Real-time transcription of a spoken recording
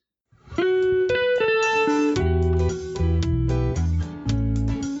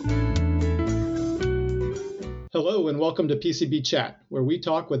Hello and welcome to PCB Chat, where we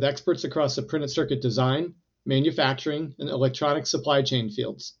talk with experts across the printed circuit design, manufacturing, and electronic supply chain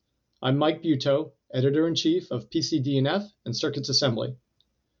fields. I'm Mike Buteau, Editor-in-Chief of PCD&F and Circuits Assembly.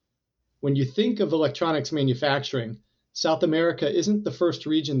 When you think of electronics manufacturing, South America isn't the first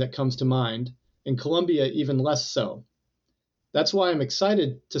region that comes to mind, and Colombia even less so. That's why I'm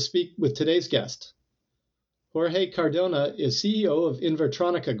excited to speak with today's guest. Jorge Cardona is CEO of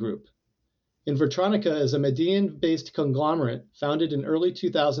Invertronica Group. Invertronica is a Medellin-based conglomerate founded in early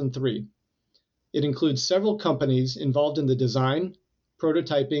 2003. It includes several companies involved in the design,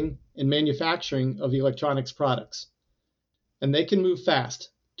 prototyping, and manufacturing of electronics products. And they can move fast,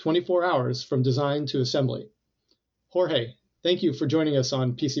 24 hours from design to assembly. Jorge, thank you for joining us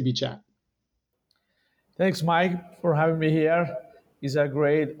on PCB Chat. Thanks, Mike, for having me here. It's a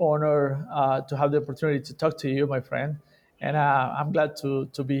great honor to have the opportunity to talk to you, my friend. And I'm glad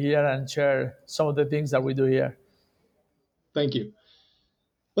to be here and share some of the things that we do here. Thank you.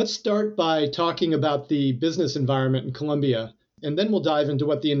 Let's start by talking about the business environment in Colombia, and then we'll dive into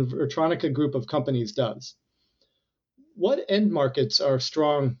what the Invertronica group of companies does. What end markets are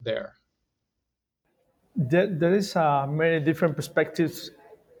strong there? There is many different perspectives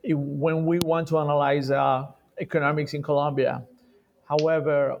when we want to analyze economics in Colombia.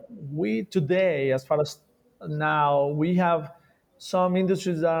 However, we today, as far as now, we have some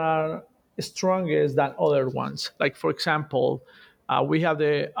industries that are strongest than other ones. Like, for example, we have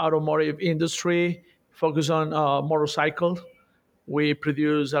the automotive industry focused on motorcycle. We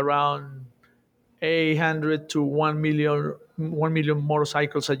produce around 800 to 1 million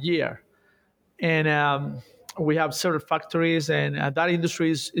motorcycles a year. And we have several factories, and that industry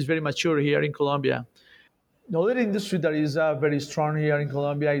is very mature here in Colombia. The other industry that is very strong here in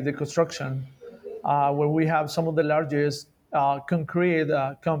Colombia is the construction, where we have some of the largest concrete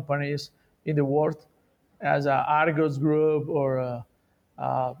companies in the world, as Argos Group or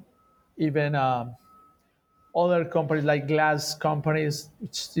even other companies like glass companies,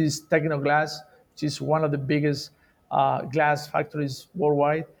 which is Tecnoglass, which is one of the biggest glass factories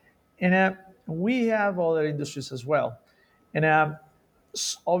worldwide. And we have other industries as well. And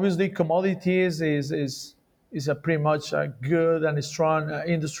obviously, commodities is a pretty much a good and strong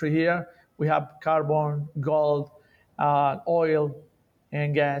industry here. We have carbon, gold, oil,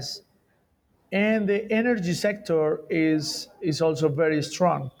 and gas. And the energy sector is also very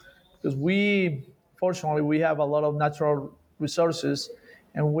strong because fortunately, we have a lot of natural resources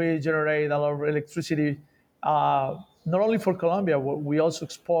and we generate a lot of electricity, not only for Colombia, we also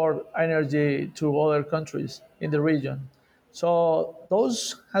export energy to other countries in the region. So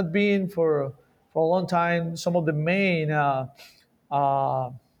those have been for a long time some of the uh,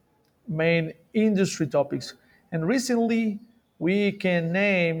 main industry topics. And recently, we can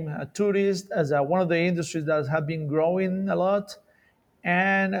name tourist as one of the industries that have been growing a lot,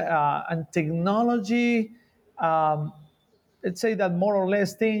 and technology. Um, let's say that more or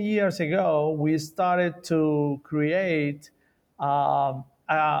less 10 years ago, we started to create an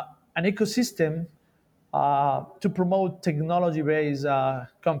ecosystem to promote technology-based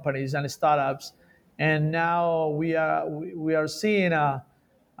companies and startups. And now we are seeing a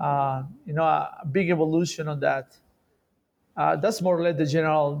big evolution on that. That's more or less the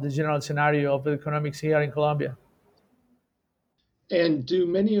general scenario of economics here in Colombia. And do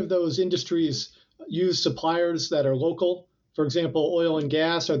many of those industries use suppliers that are local? For example, oil and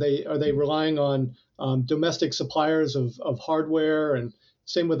gas, are they relying on domestic suppliers of hardware, and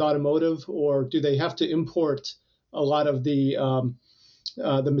same with automotive, or do they have to import a lot of the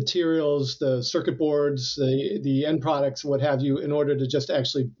materials, the circuit boards, the end products, what have you, in order to just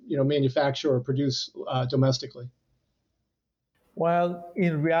actually manufacture or produce domestically? Well,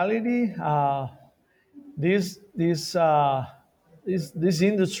 in reality, these these uh, these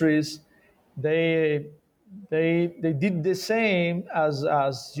industries, they they did the same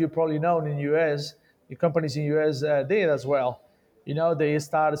as you probably know in the U.S. The companies in the U.S. Did as well. They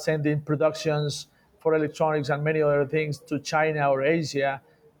started sending productions for electronics and many other things to China or Asia,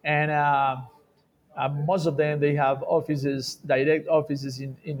 and most of them they have offices, direct offices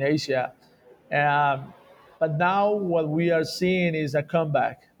in Asia. Um, but now what we are seeing is a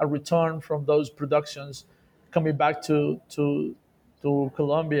comeback, a return from those productions coming back to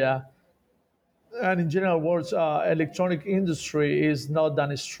Colombia. And in general words, electronic industry is not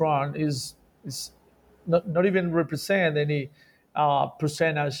that strong, is not even represent any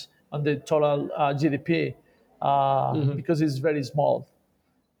percentage on the total GDP, Hmm. because it's very small.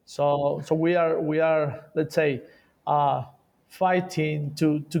 So we are let's say uh, fighting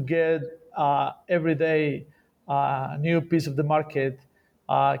to get every day a new piece of the market,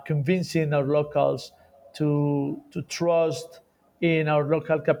 convincing our locals to trust in our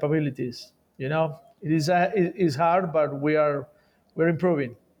local capabilities. It is hard, but we're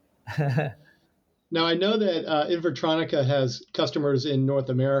improving. Now, I know that Invertronica has customers in North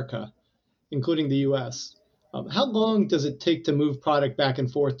America, including the US. How long does it take to move product back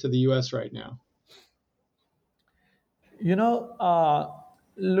and forth to the US right now? You know,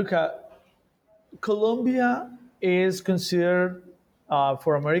 look at Colombia is considered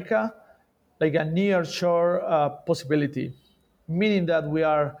for America like a near shore possibility, meaning that we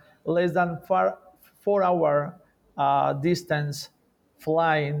are less than 4 hour distance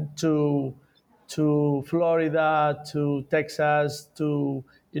flying to Florida, to Texas, to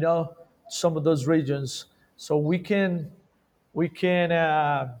some of those regions. So we can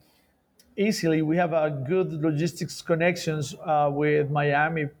easily. We have a good logistics connections with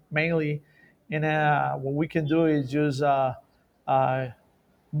Miami mainly, and what we can do is just uh,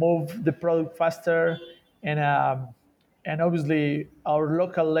 move the product faster, and obviously our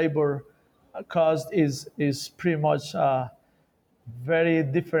local labor cost is pretty much very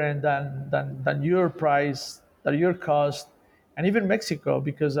different than your price, than your cost, and even Mexico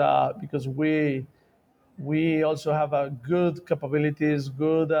because we also have a good capabilities,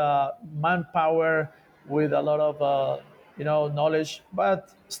 good manpower with a lot of knowledge,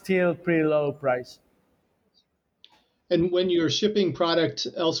 but still pretty low price. And when you're shipping product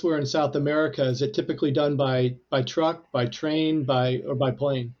elsewhere in South America, is it typically done by truck, by train, or by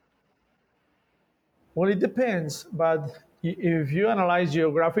plane? Well, it depends, but if you analyze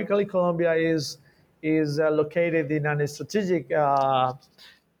geographically, Colombia is located in a strategic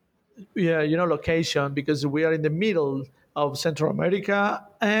location because we are in the middle of Central America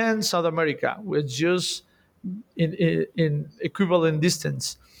and South America. We're just in equivalent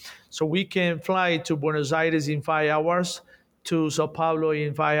distance. So we can fly to Buenos Aires in 5 hours, to Sao Paulo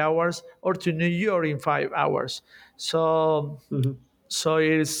in 5 hours, or to New York in 5 hours. So Hmm. so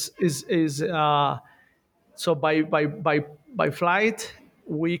so by flight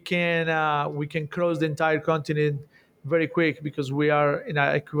we can cross the entire continent very quick because we are in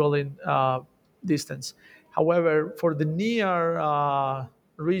an equivalent distance. However, for the near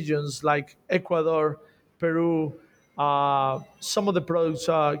regions like Ecuador, Peru, some of the products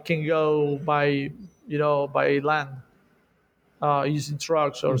can go by land, using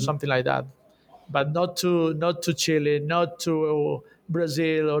trucks or Hmm. something like that, but not to Chile, not to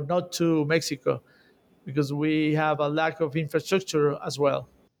Brazil, or not to Mexico, because we have a lack of infrastructure as well.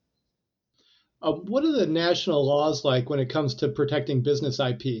 What are the national laws like when it comes to protecting business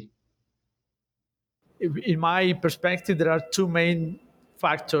IP? In my perspective, there are two main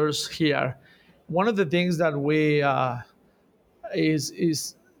factors here. One of the things that we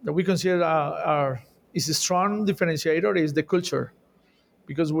is that we consider is a strong differentiator is the culture,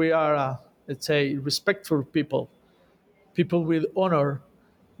 because we are, let's say, respectful people with honor,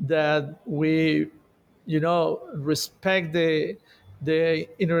 that we respect the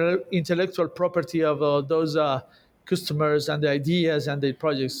intellectual property of those customers and the ideas and the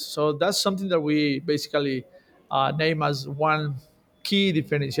projects. So that's something that we basically name as one key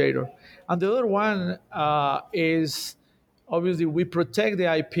differentiator. And the other one is obviously we protect the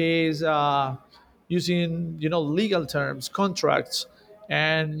IPs using legal terms, contracts,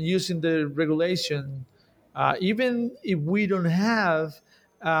 and using the regulation. Even if we don't have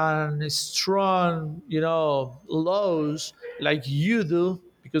strong, laws like you do,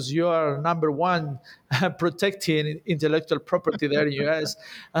 because you are number one protecting intellectual property there in US.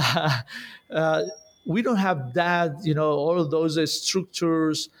 Uh, we don't have that, all of those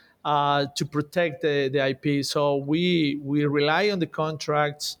structures to protect the IP. So we rely on the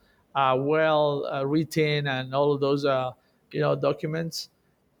contracts, well written, and all of those documents,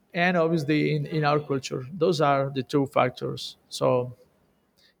 and obviously in our culture. Those are the two factors. So,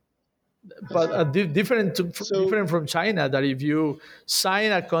 I but see. So, different from China, that if you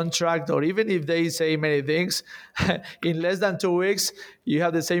sign a contract, or even if they say many things, in less than 2 weeks you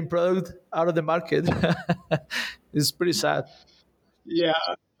have the same product out of the market. It's pretty sad. yeah,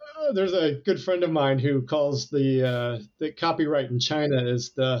 there's a good friend of mine who calls the copyright in China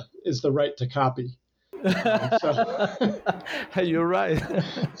is the right to copy. So, You're right.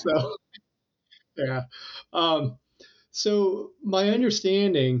 so yeah. Um, so my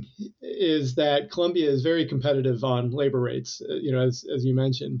understanding is that Colombia is very competitive on labor rates. As you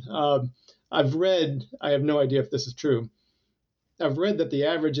mentioned. I have no idea if this is true. I've read that the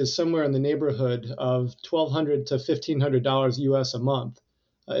average is somewhere in the neighborhood of $1,200 to $1,500 US a month.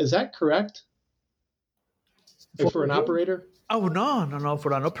 Is that correct? For For an operator? Oh, no.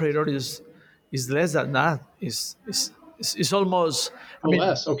 For an operator is less than that. Is almost. I Oh, mean,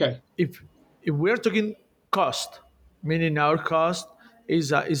 less. Okay. if if we're talking cost, meaning our cost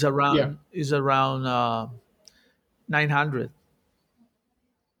Yeah, is around 900,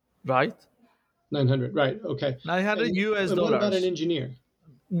 right? 900. Right. Okay. 900 US And what about an dollars. engineer?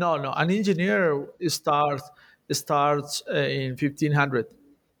 No, no, an engineer starts in 1500.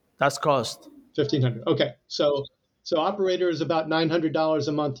 That's cost. 1500. Okay. So operator is about $900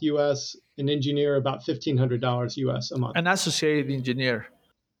 a month US, an engineer about $1500 US a month. An associate engineer.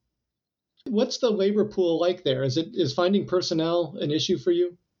 What's the labor pool like there? Is finding personnel an issue for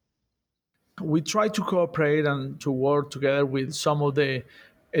you? We try to cooperate and to work together with some of the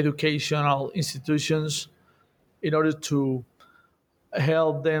educational institutions in order to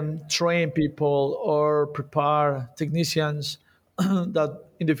help them train people or prepare technicians that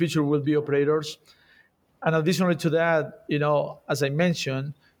in the future will be operators. And additionally to that, as I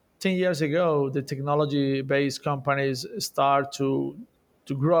mentioned, 10 years ago, the technology based companies start to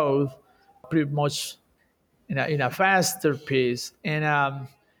grow pretty much in a faster pace. And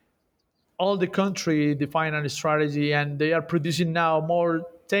all the country define a strategy, and they are producing now more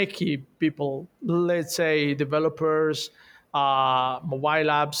techie people, let's say developers, mobile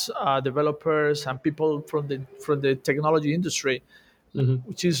apps developers, and people from the technology industry, Hmm.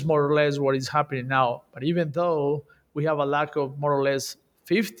 which is more or less what is happening now. But even though we have a lack of more or less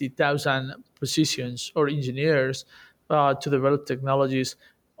 50,000 positions or engineers to develop technologies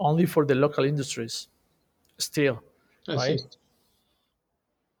only for the local industries still, I right? see.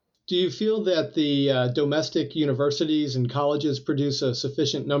 Do you feel that the domestic universities and colleges produce a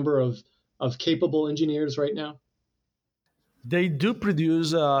sufficient number of capable engineers right now? They do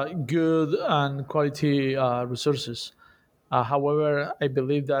produce good and quality resources. However, I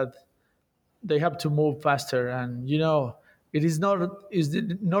believe that they have to move faster, and it is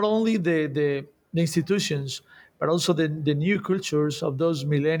not only the institutions, but also the new cultures of those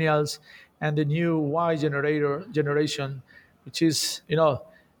millennials and the new generation, which is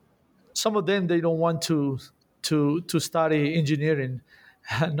some of them they don't want to study engineering,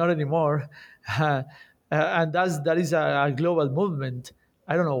 not anymore. And that is a global movement.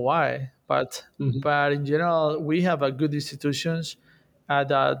 I don't know why, but Hmm. in general we have a good institutions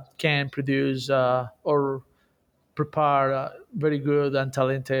that can produce or prepare very good and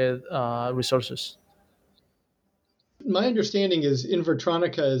talented resources. My understanding is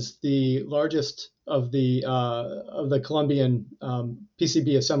Invertronica is the largest of the Colombian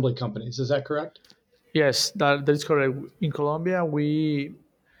PCB assembly companies. Is that correct? Yes, that is correct. In Colombia, we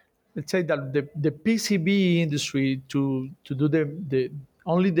let's say that the PCB industry to do the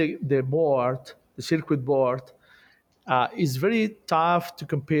only the board, the circuit board, is very tough to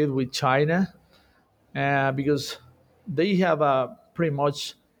compete with China because they have pretty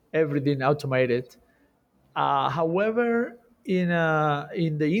much everything automated. However, in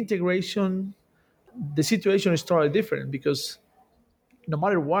the integration, the situation is totally different because no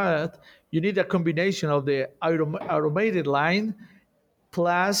matter what, you need a combination of the automated line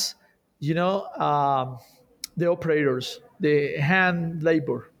plus, you know, um, the operators, the hand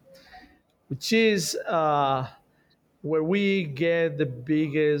labor, which is where we get the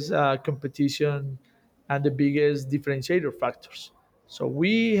biggest competition and the biggest differentiator factors. So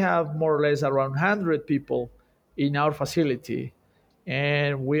we have more or less around 100 people in our facility,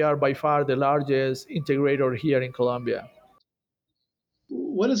 and we are by far the largest integrator here in Colombia.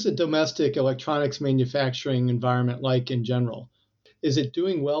 What is the domestic electronics manufacturing environment like in general? Is it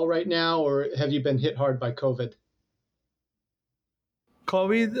doing well right now, or have you been hit hard by COVID?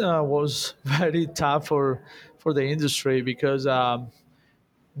 COVID was very tough for the industry because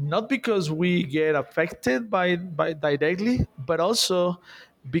not because we get affected by directly, but also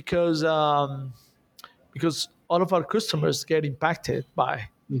because all of our customers get impacted by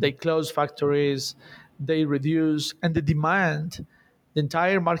they Mhm. close factories, they reduce, and the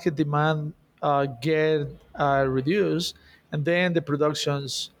entire market demand get reduced, and then the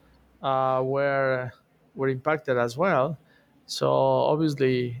productions were impacted as well. So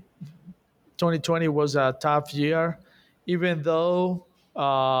obviously 2020 was a tough year, even though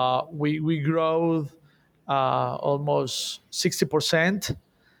we grew almost 60%,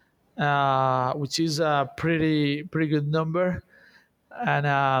 which is a pretty good number, and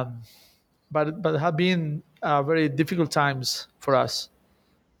but have been very difficult times for us.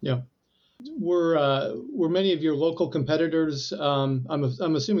 Yeah. Were many of your local competitors? I'm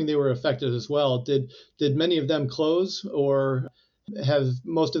assuming they were affected as well. Did many of them close, or have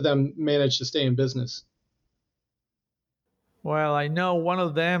most of them managed to stay in business? Well, I know one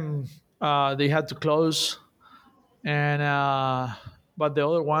of them they had to close, and but the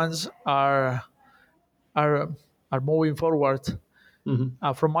other ones are are moving forward. Hmm.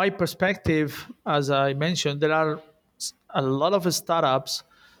 From my perspective, as I mentioned, there are a lot of startups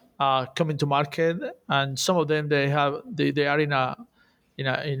coming to market, and some of them they are in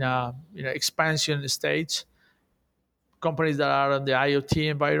a expansion stage. Companies that are in the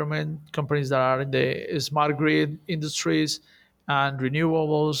IoT environment, companies that are in the smart grid industries and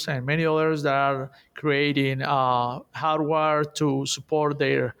renewables, and many others that are creating hardware to support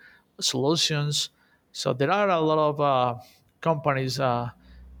their solutions. So there are a lot of companies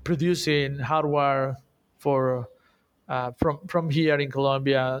producing hardware for from here in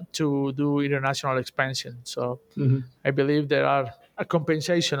Colombia to do international expansion. So Hmm. I believe there are a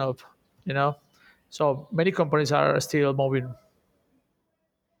compensation of, you know, so many companies are still moving.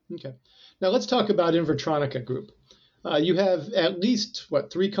 Okay. Now let's talk about Invertronica Group. You have at least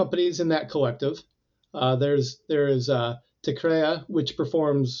what, three companies in that collective. There is Tecrea, which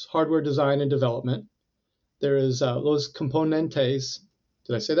performs hardware design and development. There is Los Componentes.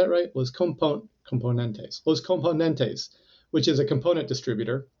 Did I say that right? Componentes. Los Componentes, which is a component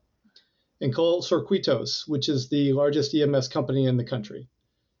distributor, and Col Circuitos, which is the largest EMS company in the country.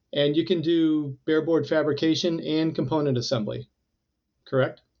 And you can do bare board fabrication and component assembly.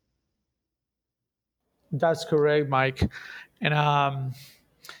 Correct? That's correct, Mike. And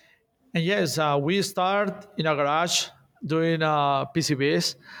and yes, we start in a garage doing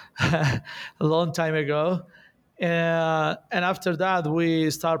PCBs a long time ago, and after that we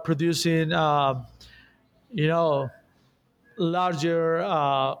start producing, you know, larger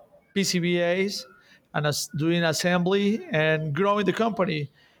PCBAs and doing assembly and growing the company.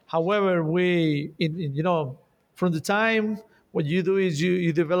 However, from the time what you do is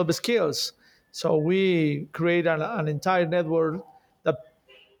you develop skills. So we create an entire network that,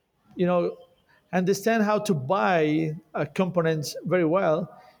 you know, understand how to buy components very well.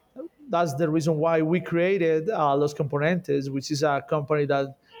 That's the reason why we created Los Componentes, which is a company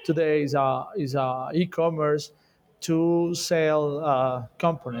that today is a e-commerce to sell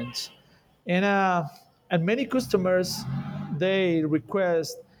components, and and many customers they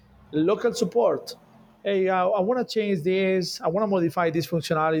request local support. Hey, I want to change this. I want to modify this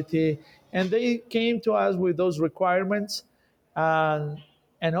functionality, and they came to us with those requirements. And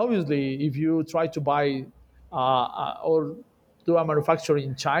and obviously, if you try to buy or do a manufacture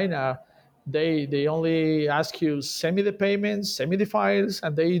in China, they only ask you send me the payments, send me the files,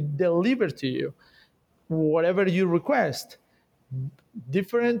 and they deliver to you whatever you request.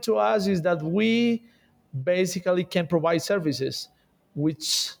 Different to us is that we basically can provide services,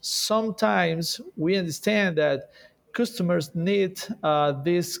 which sometimes we understand that customers need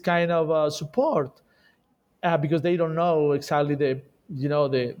this kind of support because they don't know exactly the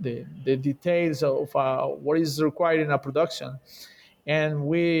details of what is required in a production, and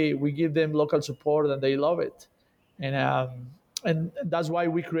we give them local support and they love it, and that's why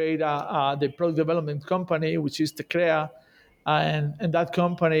we create the product development company, which is Tecrea, and that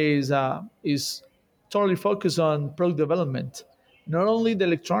company is totally focused on product development, not only the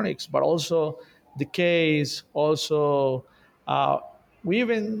electronics but also the case. Also, uh, we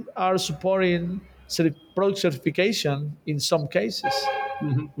even are supporting product certification in some cases,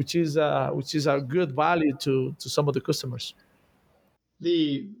 Hmm. which is a good value to some of the customers.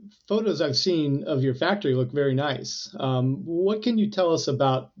 The photos I've seen of your factory look very nice. What can you tell us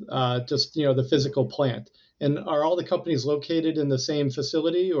about just the physical plant? And are all the companies located in the same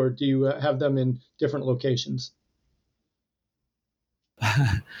facility, or do you have them in different locations?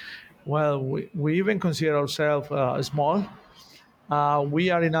 Well, we even consider ourselves small. We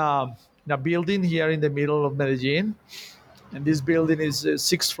are in a building here in the middle of Medellin, and this building is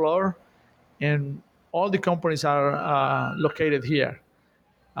sixth floor, and all the companies are located here.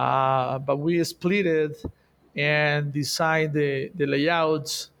 But we split it and designed the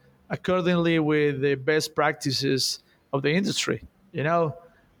layouts accordingly with the best practices of the industry. You know,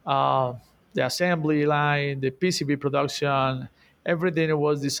 uh, the assembly line, the PCB production, everything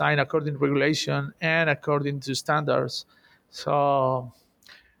was designed according to regulation and according to standards. So,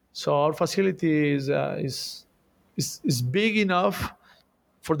 so our facility is big enough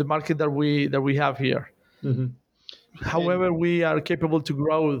for the market that we have here. Hmm. And However, we are capable to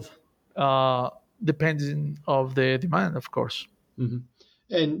grow uh, depending of the demand, of course. mhm.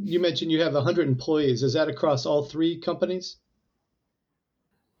 And you mentioned you have 100 employees. Is that across all three companies?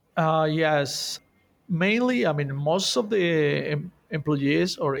 Yes, mainly. I mean, most of the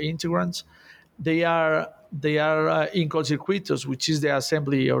employees or integrants, they are in Colcircuitos, which is the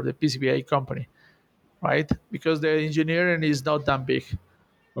assembly or the PCBA company, right? Because the engineering is not that big.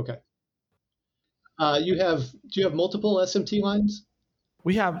 Okay. Do you have multiple SMT lines?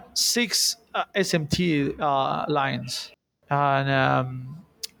 We have six SMT lines. and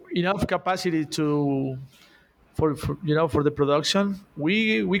enough capacity to for the production.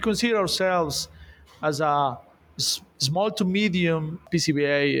 We consider ourselves as a small to medium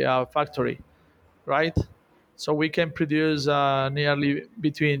PCBA factory, right? So we can produce nearly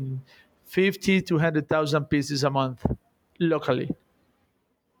between 50 to 100,000 pieces a month locally,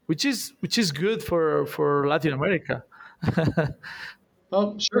 which is good for Latin America.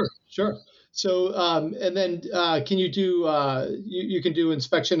 Oh, sure, sure. So, and then can you do you can do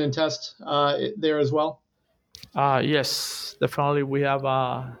inspection and test there as well? Yes, definitely. We have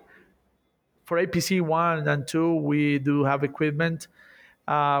for APC 1 and 2, we do have equipment.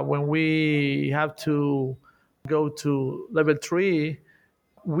 When we have to go to level 3,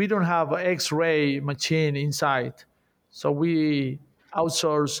 we don't have an X-ray machine inside, so we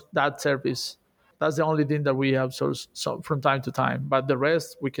outsource that service. That's the only thing that we outsource from time to time, but the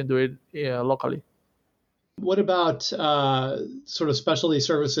rest we can do it locally. What about sort of specialty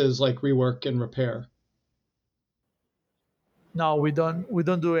services like rework and repair? No, we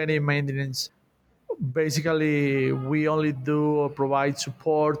don't do any maintenance. Basically, we only do or provide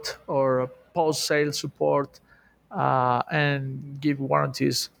support or post sale support, and give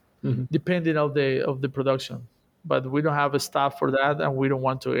warranties Hmm. depending of the production. But we don't have a staff for that, and we don't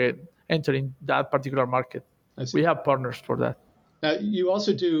want to enter in that particular market. I We see. have partners for that. Now, you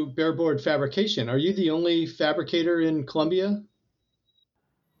also do bareboard fabrication. Are you the only fabricator in Colombia?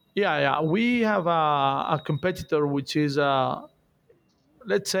 Yeah, yeah. We have a competitor which is,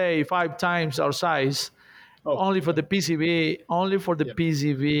 let's say, 5 times our size. Oh, Only for the PCB, only for the yeah.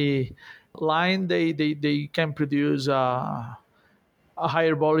 PCB line, they can produce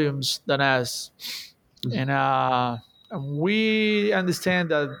higher volumes than us, Mhm. and we understand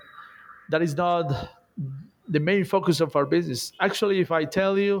that that is not the main focus of our business. Actually, if I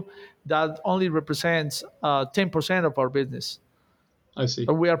tell you that only represents 10% of our business, I but see.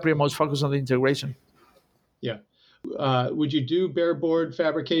 we are pretty much focused on the integration. Yeah. Would you do bareboard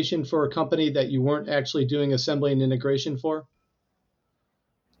fabrication for a company that you weren't actually doing assembly and integration for?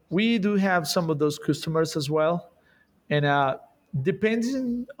 We do have some of those customers as well, and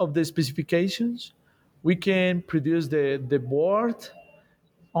depending of the specifications, we can produce the board,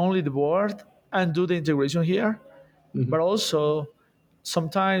 only the board, and do the integration here. Hmm. But also,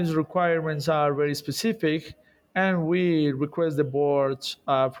 sometimes requirements are very specific, and we request the boards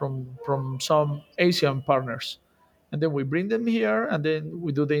from some Asian partners, and then we bring them here, and then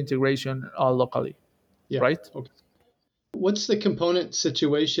we do the integration locally, Yeah. right? Okay. What's the component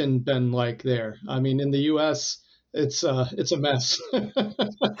situation been like there? I mean, in the U.S., it's a mess.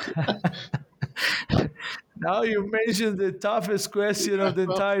 Now you mentioned the toughest question Yeah, of the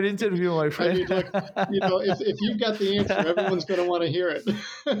well, entire interview, my I friend. mean, look, if you've got the answer, everyone's going to want to hear it.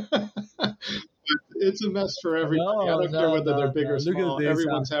 It's a mess for everybody. I No, don't care no, whether they're no, big no. or Look at small. this.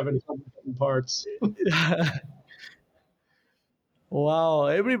 Everyone's having trouble getting parts. Wow,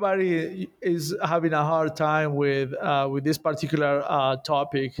 everybody is having a hard time with this particular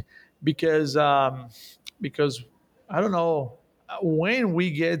topic because because I don't know when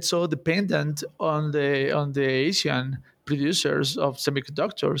we get so dependent on the Asian producers of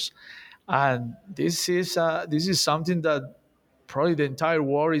semiconductors, and this is something that probably the entire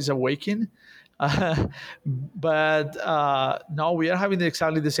world is awakening. But now we are having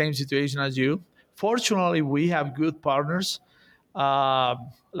exactly the same situation as you. Fortunately, we have good partners.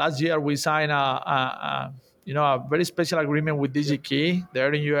 Last year, we signed a very special agreement with Yeah. DigiKey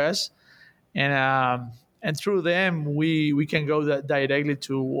there in US, and through them we can go directly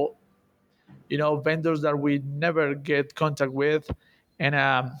to vendors that we never get contact with,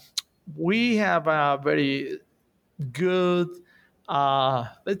 and we have a very good,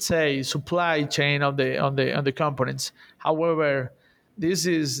 let's say, supply chain on the components. However, this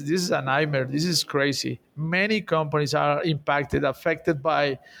is a nightmare. This is crazy. Many companies are impacted, affected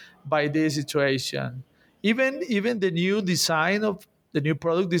by this situation. Even the new design of the new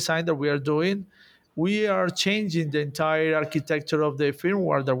product design that we are doing, we are changing the entire architecture of the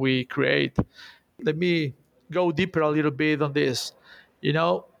firmware that we create. Let me go deeper a little bit on this. You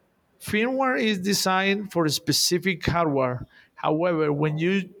know, firmware is designed for a specific hardware. However, when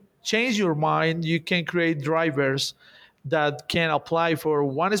you change your mind, you can create drivers that can apply for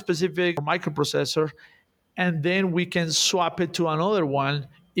one specific microprocessor, and then we can swap it to another one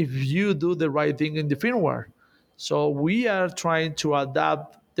if you do the right thing in the firmware. So we are trying to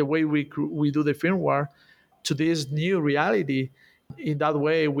adapt the way we do the firmware to this new reality. In that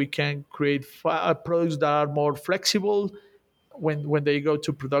way, we can create products that are more flexible when they go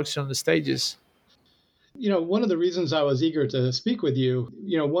to production stages. One of the reasons I was eager to speak with you,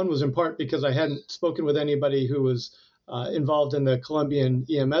 one was in part because I hadn't spoken with anybody who was involved in the Colombian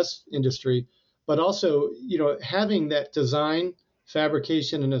EMS industry, but also, having that design,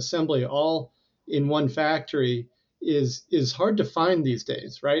 fabrication, and assembly all in one factory is hard to find these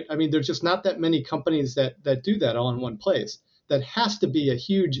days, right? I mean, there's just not that many companies that do that all in one place. That has to be a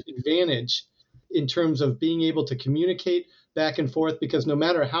huge advantage in terms of being able to communicate back and forth, because no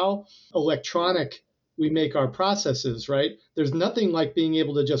matter how electronic we make our processes, right, there's nothing like being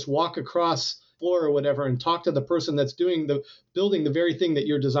able to just walk across floor or whatever and talk to the person that's building the very thing that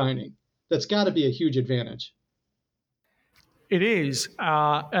you're designing. That's got to be a huge advantage. It is,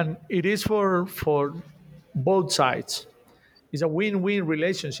 and it is for both sides. It's a win-win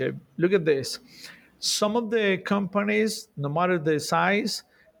relationship. Look at this. Some of the companies, no matter the size,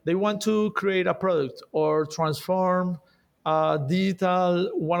 they want to create a product or transform digital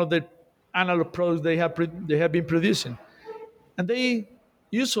one of the analog products they have been producing, and they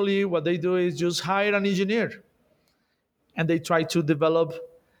usually what they do is just hire an engineer, and they try to develop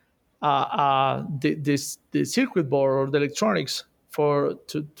the circuit board or the electronics for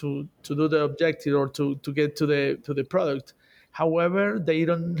to do the objective or to get to the product. However, they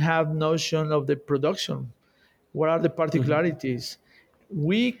don't have notion of the production. What are the particularities?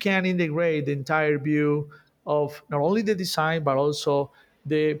 We can integrate the entire view of not only the design but also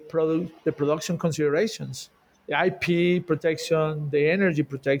the production considerations, the IP protection, the energy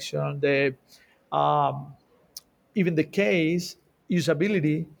protection, the even the case,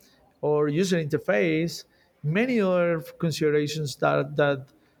 usability or user interface, many other considerations that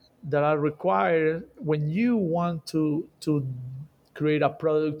are required when you want to create a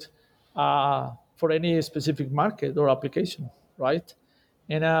product for any specific market or application, right?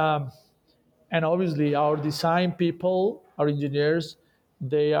 And and obviously our design people, our engineers,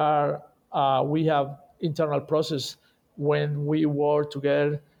 they are we have internal process when we work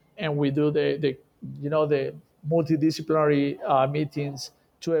together and we do the multidisciplinary meetings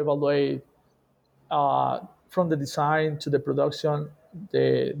to evaluate from the design to the production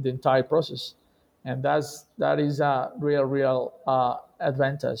the entire process, and that is a real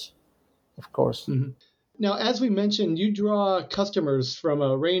advantage, of course. Mm-hmm. Now, as we mentioned, you draw customers from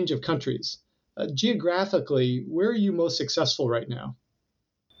a range of countries. Geographically, where are you most successful right now?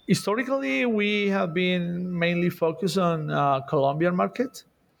 Historically, we have been mainly focused on Colombian market,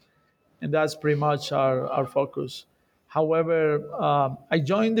 and that's pretty much our focus. However, I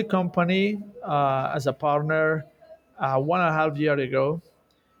joined the company as a partner 1.5 years ago,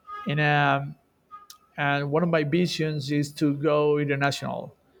 and one of my visions is to go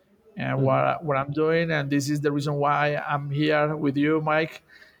international. And Mm-hmm. what I'm doing, and this is the reason why I'm here with you, Mike,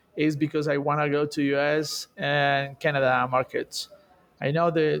 is because I want to go to US and Canada markets. I know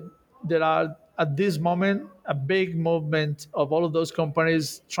that there are at this moment a big movement of all of those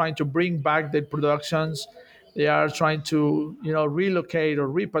companies trying to bring back their productions. They are trying to relocate or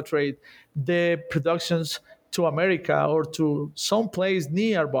repatriate the productions to America or to some place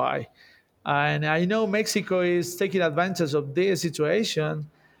nearby. And I know Mexico is taking advantage of this situation,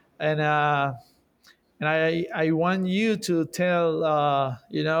 and I want you to tell our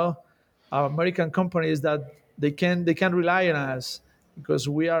American companies that they can rely on us because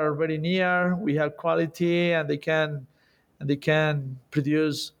we are already near, we have quality, and they can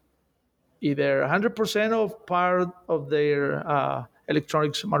produce either 100% of part of their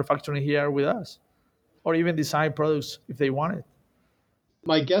electronics manufacturing here with us, or even design products if they want it.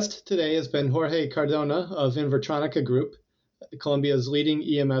 My guest today has been Jorge Cardona of Invertronica Group, Colombia's leading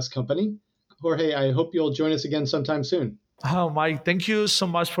EMS company. Jorge, I hope you'll join us again sometime soon. Oh, Mike, thank you so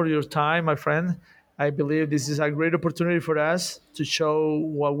much for your time, my friend. I believe this is a great opportunity for us to show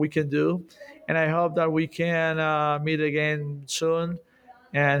what we can do. And I hope that we can meet again soon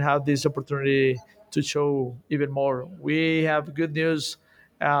and have this opportunity to show even more. We have good news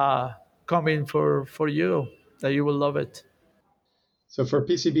coming for you that you will love it. So for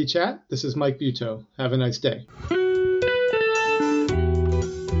PCB Chat, this is Mike Buto. Have a nice day.